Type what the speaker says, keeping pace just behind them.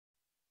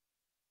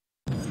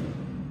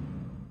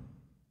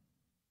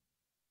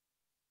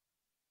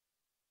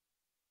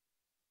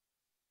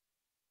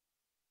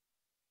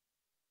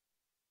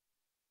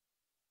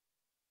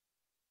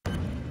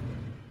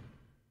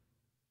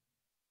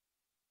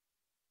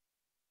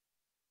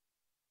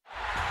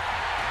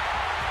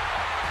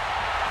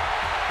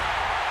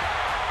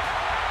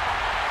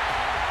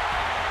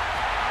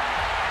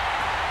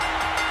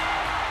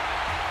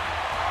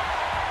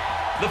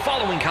The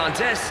following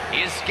contest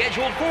is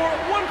scheduled for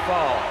one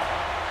fall.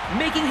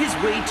 Making his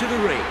way to the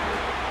ring,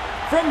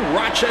 from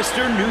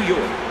Rochester, New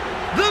York,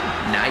 the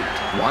Night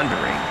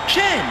Wandering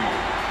Chen.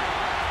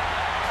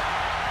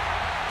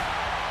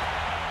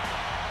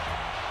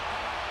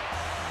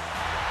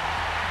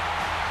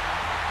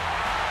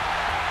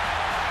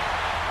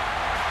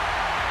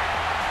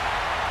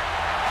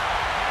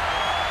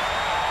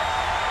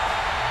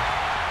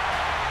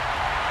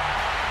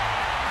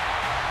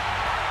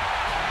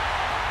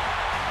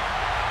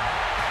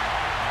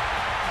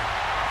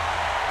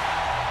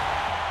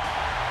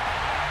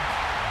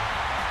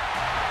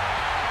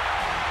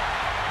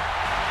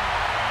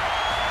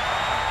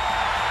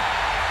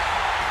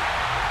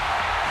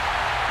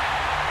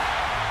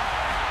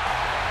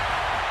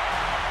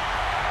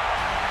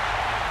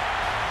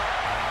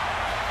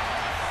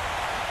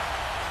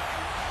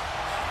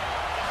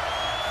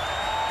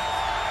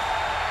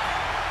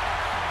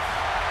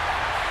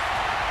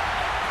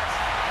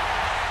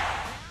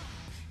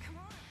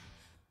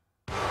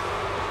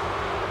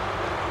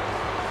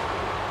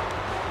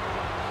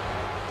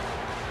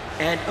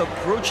 And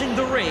approaching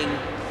the ring,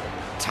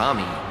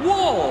 Tommy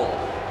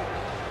Wall.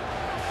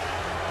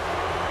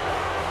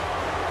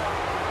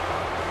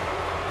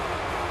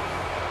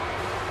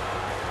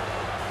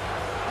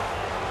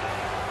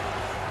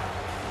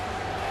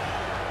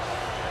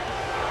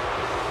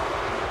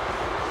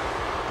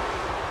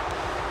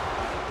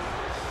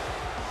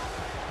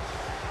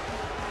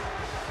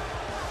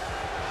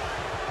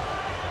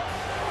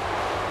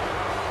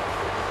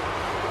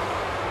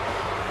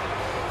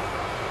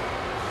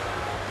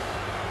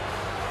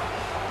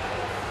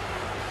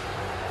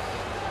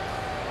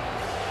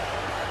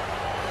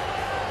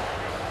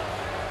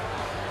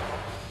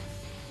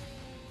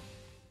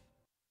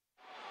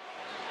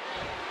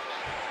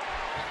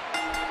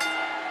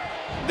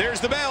 There's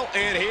the bell,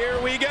 and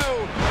here we go. Boy,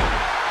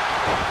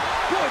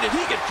 did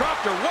he get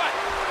dropped or what?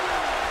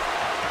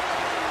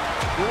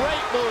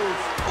 Great move.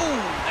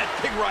 Ooh, that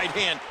big right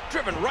hand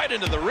driven right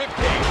into the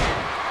ribcage.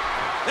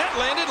 That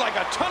landed like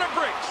a ton of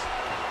bricks.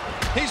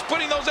 He's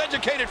putting those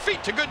educated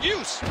feet to good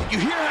use. You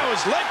hear how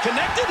his leg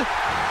connected?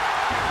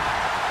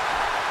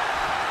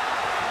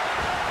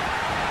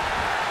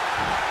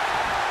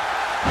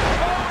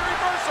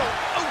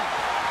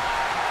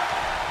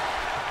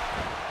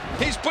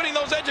 He's putting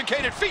those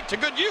educated feet to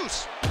good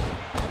use.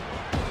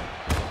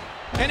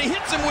 And he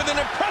hits him with an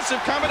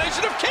impressive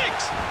combination of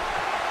kicks.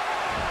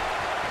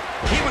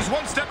 He was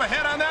one step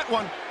ahead on that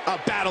one. A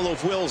battle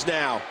of wills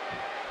now.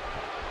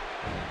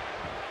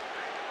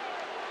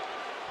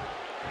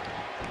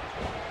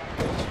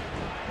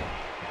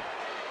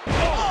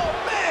 Oh,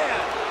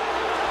 man!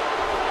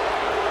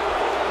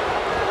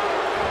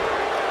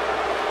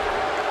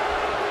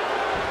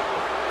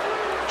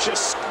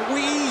 Just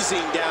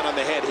squeezing down on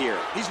the head here.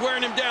 He's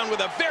wearing him down with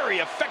a very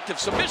effective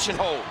submission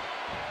hold.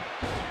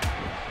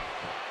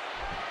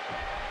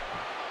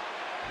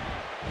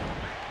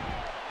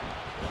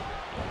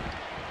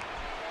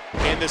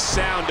 And the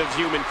sound of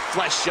human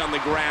flesh on the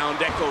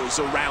ground echoes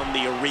around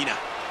the arena.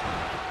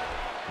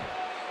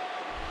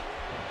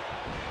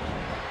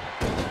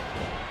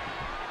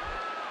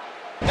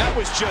 That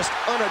was just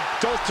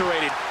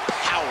unadulterated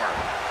power.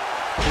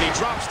 And he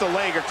drops the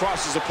leg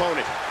across his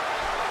opponent.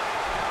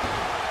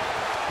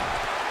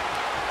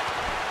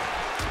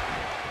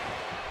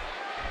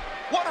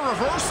 What a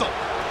reversal.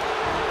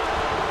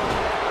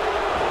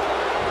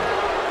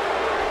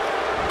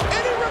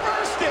 And he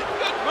reversed it.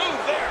 Good move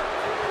there.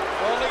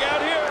 Rolling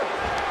out here.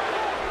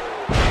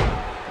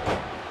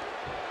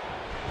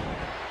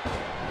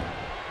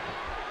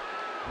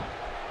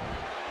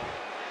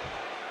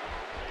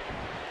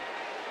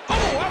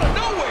 Oh, out of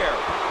nowhere.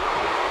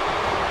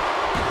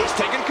 He's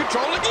taking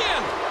control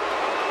again.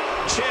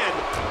 Chen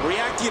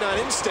reacting on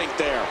instinct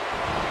there.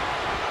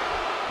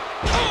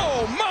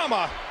 Oh,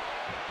 mama.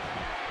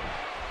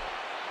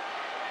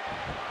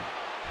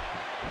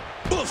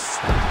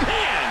 Oof,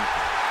 man!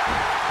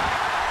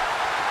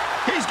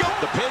 He's going.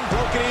 The pin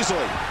broken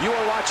easily. You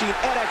are watching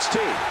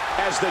NXT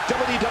as the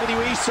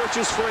WWE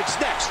searches for its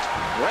next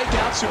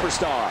breakout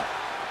superstar.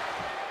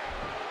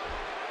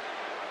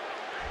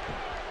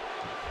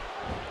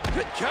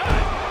 Good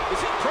God!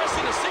 Is he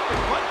pressing a secret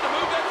button to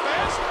move that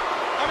fast?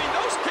 I mean,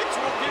 those kicks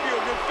won't give you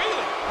a good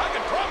feeling. I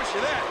can promise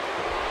you that.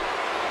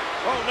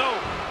 Oh, no.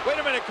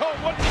 Wait a minute, Cole.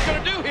 What is he going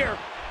to do here?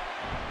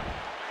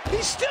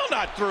 He's still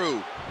not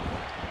through.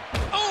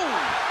 Oh!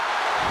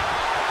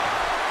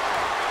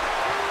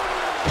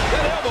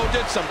 That elbow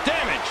did some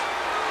damage.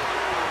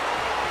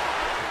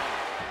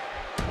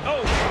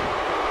 Oh!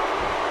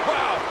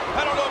 Wow!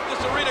 I don't know if this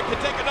arena can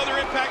take another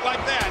impact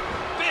like that.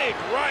 Big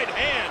right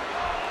hand.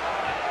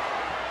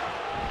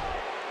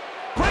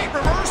 Great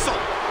reversal.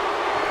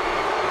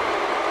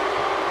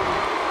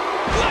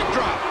 Leg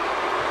drop.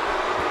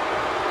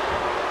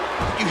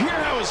 You hear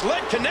how his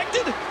leg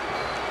connected?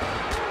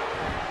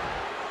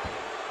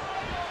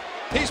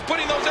 He's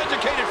putting those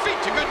educated feet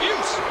to good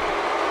use.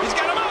 He's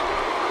got him up.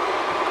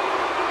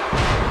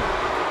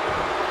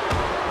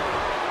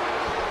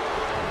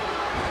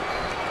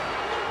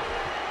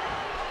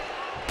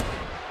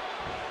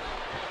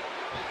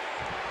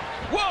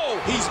 Whoa!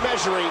 He's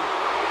measuring.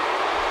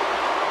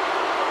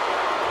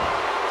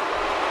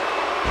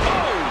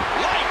 Oh,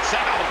 lights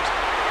out!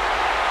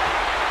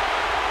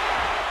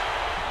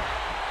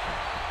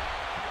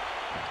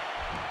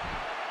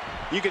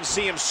 You can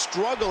see him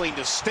struggling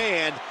to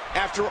stand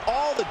after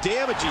all the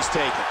damage he's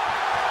taken.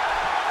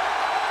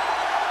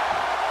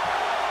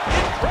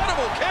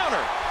 Incredible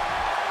counter.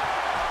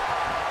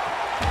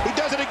 He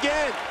does it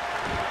again.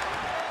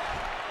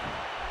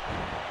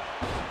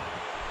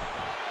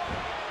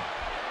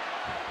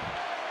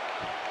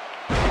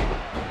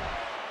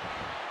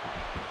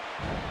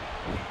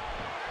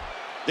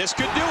 This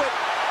could do it.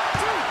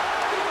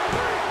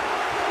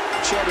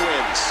 Chet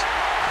wins.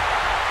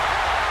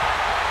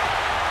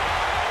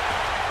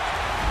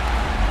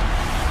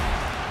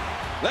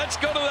 Let's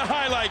go to the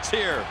highlights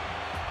here.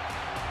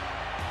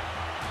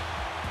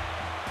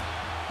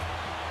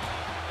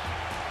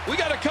 We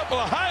got a couple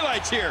of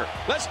highlights here.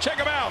 Let's check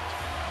them out.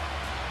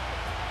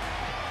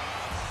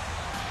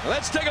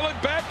 Let's take a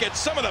look back at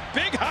some of the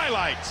big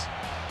highlights.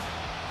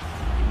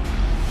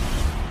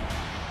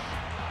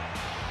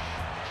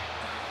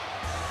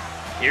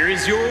 Here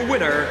is your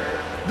winner,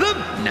 the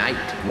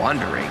Night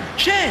Wandering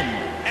Chen.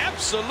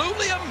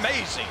 Absolutely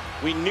amazing.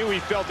 We knew he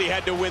felt he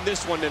had to win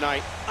this one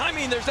tonight. I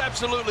mean, there's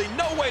absolutely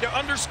no way to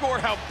underscore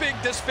how big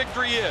this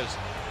victory is.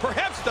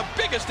 Perhaps the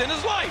biggest in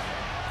his life.